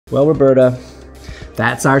Well, Roberta,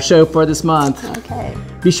 that's our show for this month. Okay.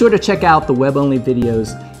 Be sure to check out the web-only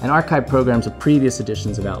videos and archive programs of previous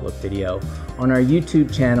editions of Outlook Video on our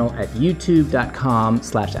YouTube channel at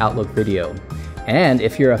youtube.com/OutlookVideo. And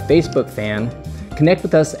if you're a Facebook fan, connect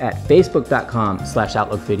with us at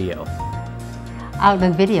facebook.com/OutlookVideo.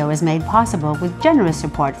 Outlook Video is made possible with generous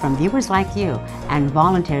support from viewers like you and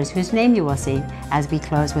volunteers whose name you will see as we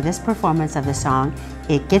close with this performance of the song,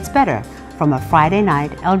 It Gets Better, from a Friday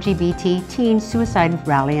night LGBT teen suicide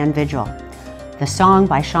rally and vigil. The song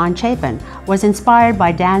by Sean Chapin was inspired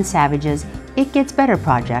by Dan Savage's It Gets Better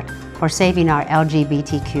project for saving our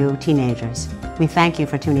LGBTQ teenagers. We thank you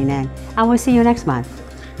for tuning in, and we'll see you next month.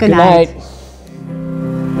 Good night.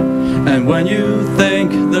 And when you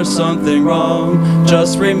think there's something wrong,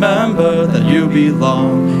 just remember that you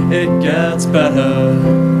belong. It gets better.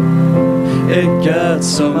 It gets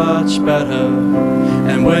so much better.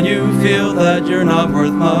 And when you feel that you're not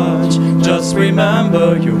worth much, just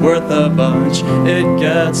remember you're worth a bunch. It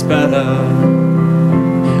gets better.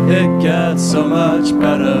 It gets so much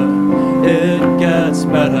better. It gets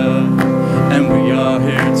better. And we are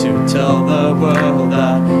here to tell the world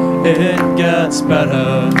that it gets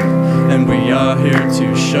better. And we are here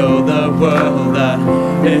to show the world that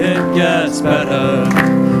it gets better.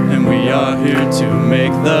 And we are here to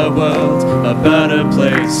make the world a better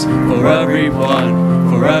place for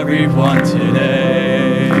everyone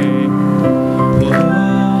today.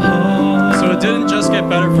 So it didn't just get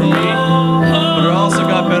better for me, but it also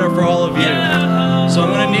got better for all of you. So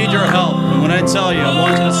I'm gonna need your help. And when I tell you, I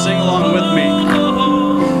want you to sing along with me.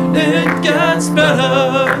 It gets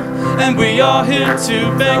better, and we are here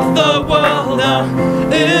to make the world now.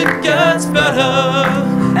 It gets better,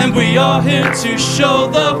 and we are here to show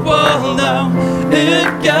the world now.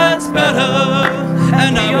 It gets better,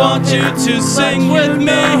 and I want you to sing with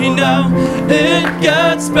me now. It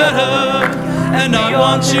gets better, and I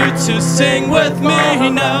want you to sing with me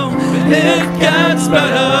now. It gets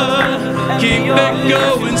better. Keep it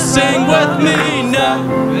going, sing with me now.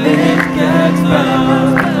 It gets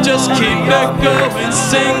better. Just keep it going,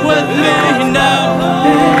 sing with me now.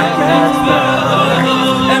 It gets better.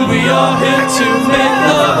 And we are here to make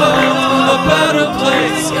the world a better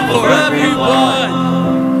place for everyone.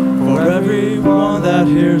 For everyone that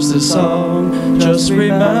hears the song, just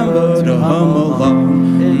remember to hum along.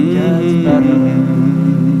 It gets better.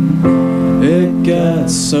 It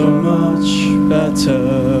gets so much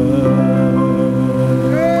better.